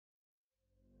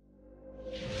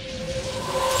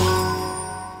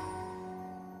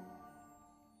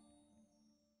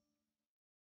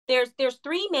there's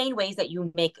three main ways that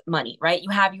you make money, right? You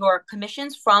have your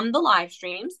commissions from the live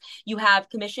streams, you have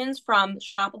commissions from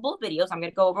shoppable videos. I'm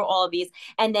going to go over all of these,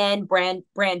 and then brand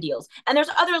deals. And there's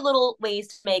other little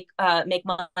ways to make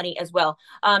money as well.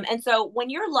 And so when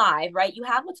you're live, right, you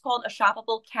have what's called a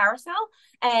shoppable carousel,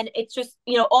 and it's just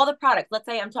all the products. Let's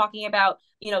say I'm talking about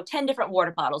 10 different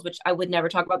water bottles, which I would never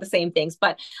talk about the same things,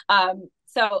 but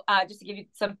just to give you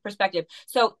some perspective.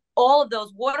 So all of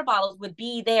those water bottles would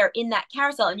be there in that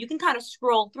carousel, and you can kind of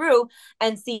scroll through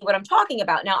and see what I'm talking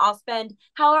about. Now, I'll spend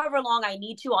however long I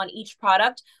need to on each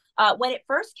product. When it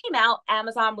first came out,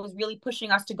 Amazon was really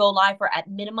pushing us to go live for at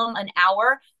minimum an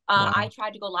hour. I Wow.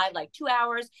 tried to go live like 2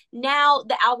 hours. Now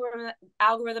the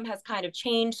algorithm has kind of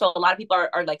changed, so a lot of people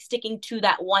are like sticking to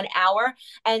that 1 hour.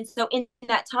 And so in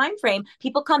that time frame,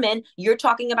 people come in. You're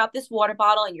talking about this water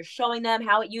bottle, and you're showing them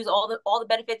how it uses all the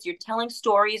benefits. You're telling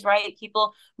stories, right?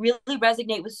 People really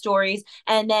resonate with stories,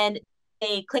 and then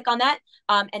they click on that,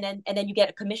 and then you get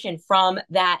a commission from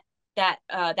that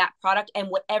product and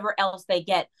whatever else they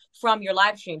get from your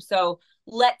live stream. So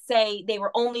let's say they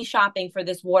were only shopping for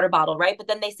this water bottle, right? But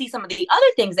then they see some of the other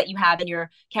things that you have in your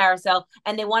carousel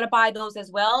and they want to buy those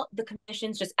as well. The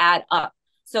commissions just add up.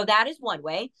 So that is one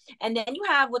way. And then you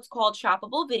have what's called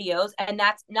shoppable videos, and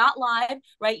that's not live,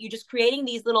 right? You're just creating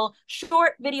these little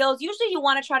short videos. Usually you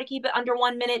want to try to keep it under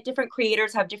 1 minute. Different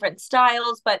creators have different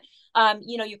styles, but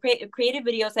you create a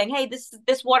video saying, hey,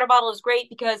 this water bottle is great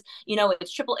because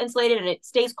it's triple insulated and it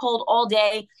stays cold all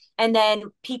day. And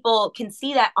then people can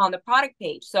see that on the product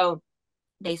page. So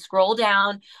they scroll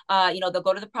down, they'll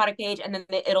go to the product page, and then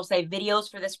it'll say videos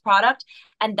for this product,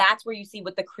 and that's where you see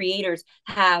what the creators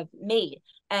have made.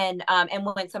 And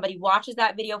when somebody watches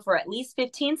that video for at least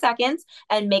 15 seconds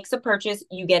and makes a purchase,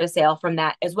 you get a sale from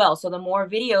that as well. So the more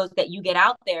videos that you get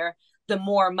out there, the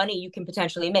more money you can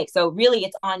potentially make. So really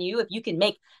it's on you. If you can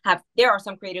there are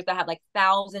some creators that have like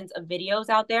thousands of videos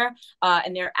out there,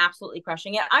 and they're absolutely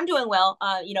crushing it. I'm doing well,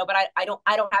 but I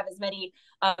don't have as many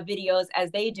videos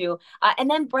as they do. And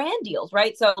then brand deals,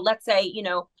 right? So let's say,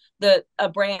 a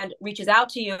brand reaches out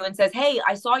to you and says, hey,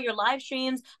 I saw your live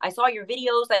streams, I saw your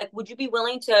videos, like would you be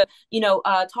willing to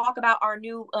talk about our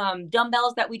new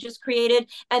dumbbells that we just created?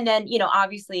 And then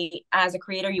obviously as a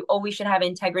creator, you always should have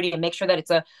integrity and make sure that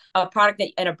it's a product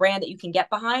and a brand that you can get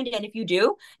behind. And if you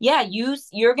do, yeah,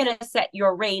 you're going to set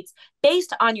your rates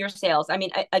based on your sales. I mean,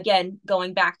 again,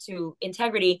 going back to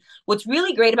integrity, what's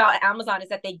really great about Amazon is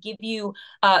that they give you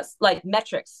like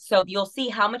metrics. So you'll see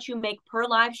how much you make per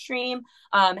live stream,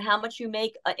 how much you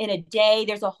make in a day.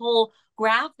 There's a whole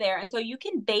graph there. And so you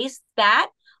can base that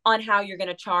on how you're going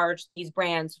to charge these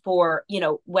brands for,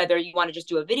 whether you want to just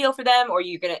do a video for them or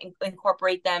you're going to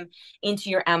incorporate them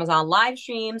into your Amazon live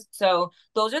streams. So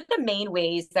those are the main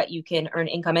ways that you can earn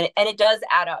income. And it does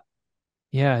add up.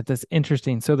 Yeah, that's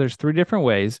interesting. So there's three different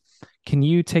ways. Can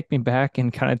you take me back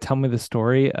and kind of tell me the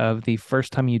story of the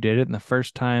first time you did it and the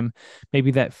first time,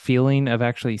 maybe that feeling of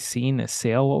actually seeing a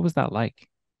sale? What was that like?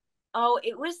 Oh,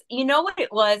 it was, you know what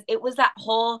it was? It was that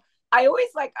whole, I always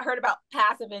like heard about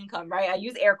passive income, right? I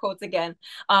use air quotes again.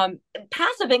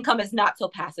 Passive income is not so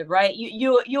passive, right?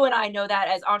 You and I know that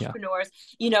as Yeah. entrepreneurs,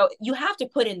 you have to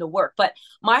put in the work. But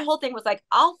my whole thing was like,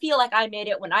 I'll feel like I made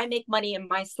it when I make money in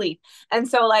my sleep. And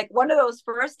so like one of those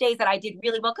first days that I did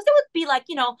really well, because it would be like,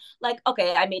 like,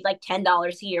 okay, I made like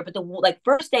 $10 here, but the like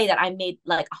first day that I made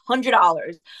like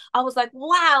 $100, I was like,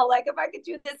 wow, like if I could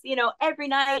do this, every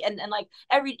night and like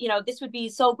every, this would be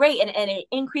so great. And it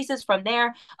increases from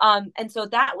there. And so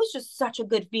that was just such a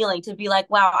good feeling to be like,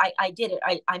 wow, I did it.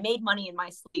 I made money in my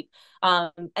sleep.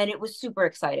 And it was super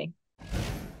exciting.